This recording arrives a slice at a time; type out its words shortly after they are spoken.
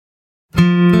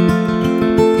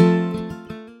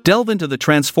Delve into the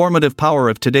transformative power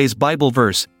of today's Bible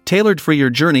verse, tailored for your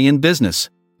journey in business.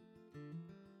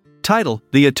 Title: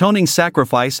 The Atoning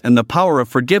Sacrifice and the Power of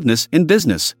Forgiveness in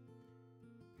Business.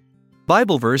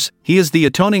 Bible verse: He is the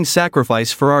atoning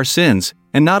sacrifice for our sins,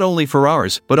 and not only for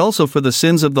ours, but also for the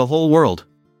sins of the whole world.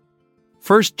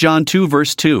 1 John 2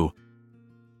 verse 2.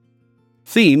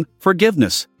 Theme: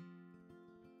 Forgiveness.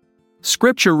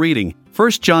 Scripture reading: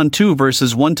 1 John 2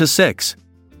 verses 1 to 6.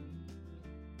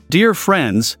 Dear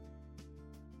friends,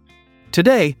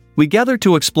 today, we gather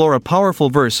to explore a powerful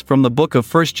verse from the book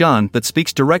of 1 John that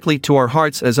speaks directly to our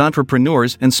hearts as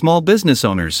entrepreneurs and small business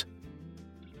owners.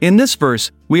 In this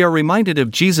verse, we are reminded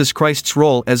of Jesus Christ's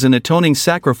role as an atoning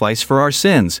sacrifice for our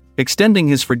sins, extending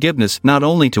His forgiveness not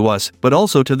only to us but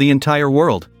also to the entire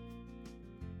world.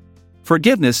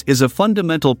 Forgiveness is a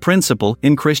fundamental principle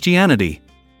in Christianity.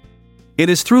 It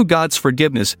is through God's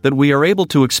forgiveness that we are able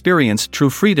to experience true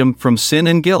freedom from sin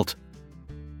and guilt.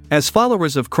 As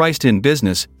followers of Christ in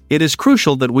business, it is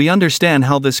crucial that we understand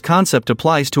how this concept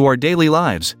applies to our daily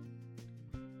lives.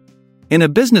 In a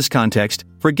business context,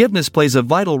 forgiveness plays a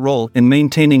vital role in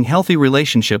maintaining healthy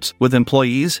relationships with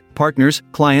employees, partners,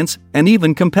 clients, and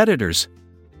even competitors.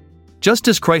 Just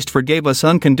as Christ forgave us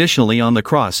unconditionally on the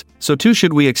cross, so too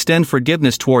should we extend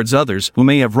forgiveness towards others who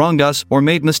may have wronged us or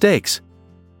made mistakes.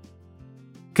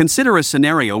 Consider a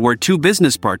scenario where two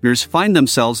business partners find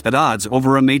themselves at odds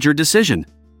over a major decision.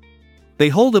 They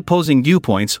hold opposing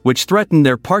viewpoints which threaten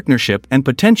their partnership and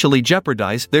potentially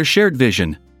jeopardize their shared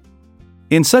vision.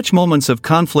 In such moments of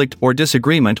conflict or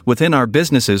disagreement within our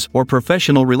businesses or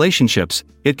professional relationships,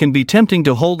 it can be tempting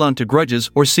to hold on to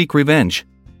grudges or seek revenge.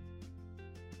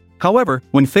 However,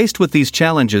 when faced with these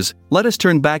challenges, let us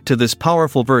turn back to this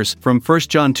powerful verse from 1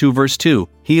 John 2 verse 2,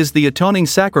 He is the atoning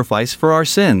sacrifice for our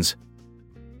sins.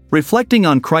 Reflecting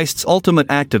on Christ's ultimate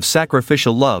act of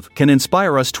sacrificial love can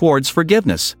inspire us towards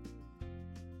forgiveness.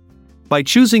 By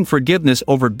choosing forgiveness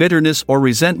over bitterness or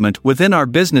resentment within our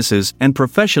businesses and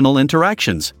professional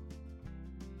interactions.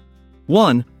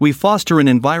 1. We foster an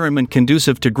environment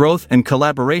conducive to growth and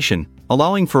collaboration,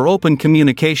 allowing for open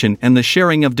communication and the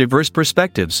sharing of diverse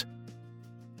perspectives.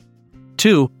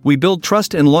 2. We build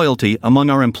trust and loyalty among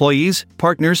our employees,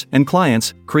 partners, and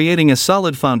clients, creating a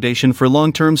solid foundation for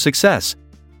long-term success.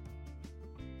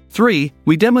 3.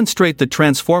 We demonstrate the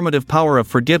transformative power of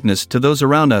forgiveness to those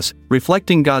around us,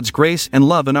 reflecting God's grace and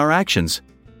love in our actions.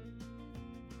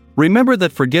 Remember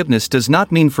that forgiveness does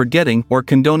not mean forgetting or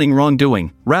condoning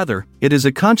wrongdoing, rather, it is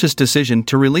a conscious decision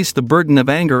to release the burden of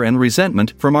anger and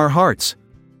resentment from our hearts.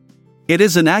 It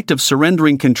is an act of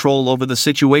surrendering control over the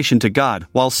situation to God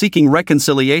while seeking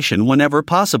reconciliation whenever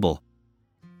possible.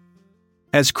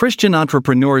 As Christian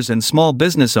entrepreneurs and small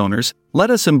business owners, let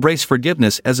us embrace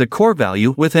forgiveness as a core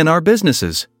value within our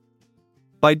businesses.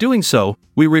 By doing so,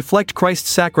 we reflect Christ's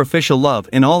sacrificial love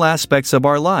in all aspects of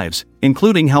our lives,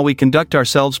 including how we conduct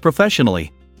ourselves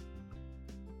professionally.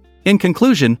 In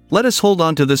conclusion, let us hold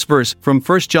on to this verse from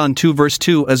 1 John 2 verse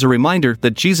 2 as a reminder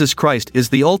that Jesus Christ is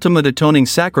the ultimate atoning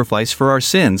sacrifice for our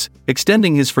sins,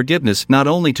 extending His forgiveness not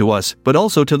only to us but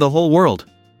also to the whole world.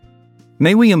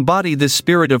 May we embody this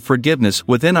spirit of forgiveness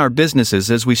within our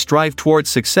businesses as we strive towards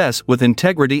success with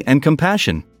integrity and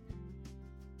compassion.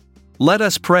 Let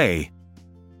us pray.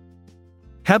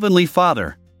 Heavenly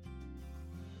Father,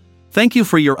 thank You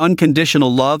for Your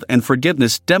unconditional love and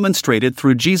forgiveness demonstrated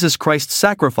through Jesus Christ's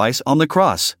sacrifice on the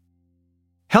cross.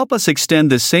 Help us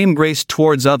extend this same grace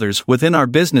towards others within our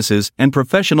businesses and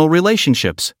professional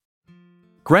relationships.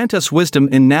 Grant us wisdom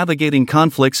in navigating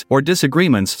conflicts or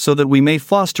disagreements so that we may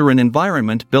foster an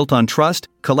environment built on trust,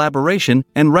 collaboration,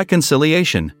 and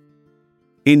reconciliation.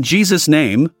 In Jesus'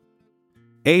 name,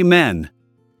 Amen.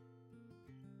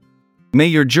 May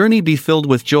your journey be filled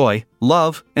with joy,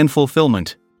 love, and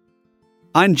fulfillment.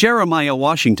 I'm Jeremiah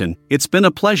Washington. It's been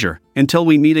a pleasure. Until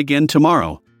we meet again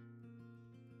tomorrow.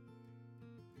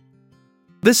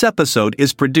 This episode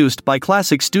is produced by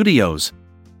Classic Studios.